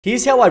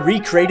Here's how I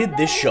recreated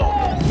this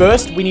shot.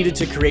 First, we needed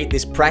to create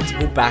this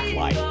practical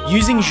backlight.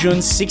 Using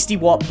ZHIYUN's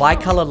 60-watt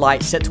bicolor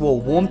light set to a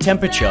warm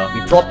temperature,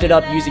 we propped it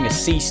up using a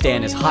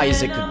C-stand as high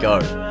as it could go.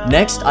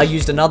 Next, I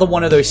used another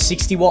one of those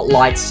 60-watt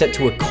lights set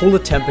to a cooler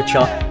temperature,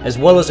 as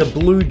well as a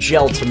blue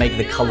gel to make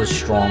the colors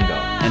stronger.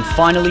 And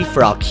finally,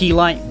 for our key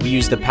light, we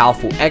used the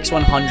powerful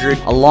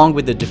X100 along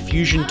with the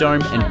diffusion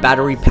dome and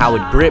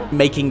battery-powered grip,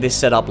 making this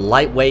setup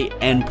lightweight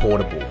and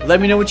portable.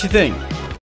 Let me know what you think.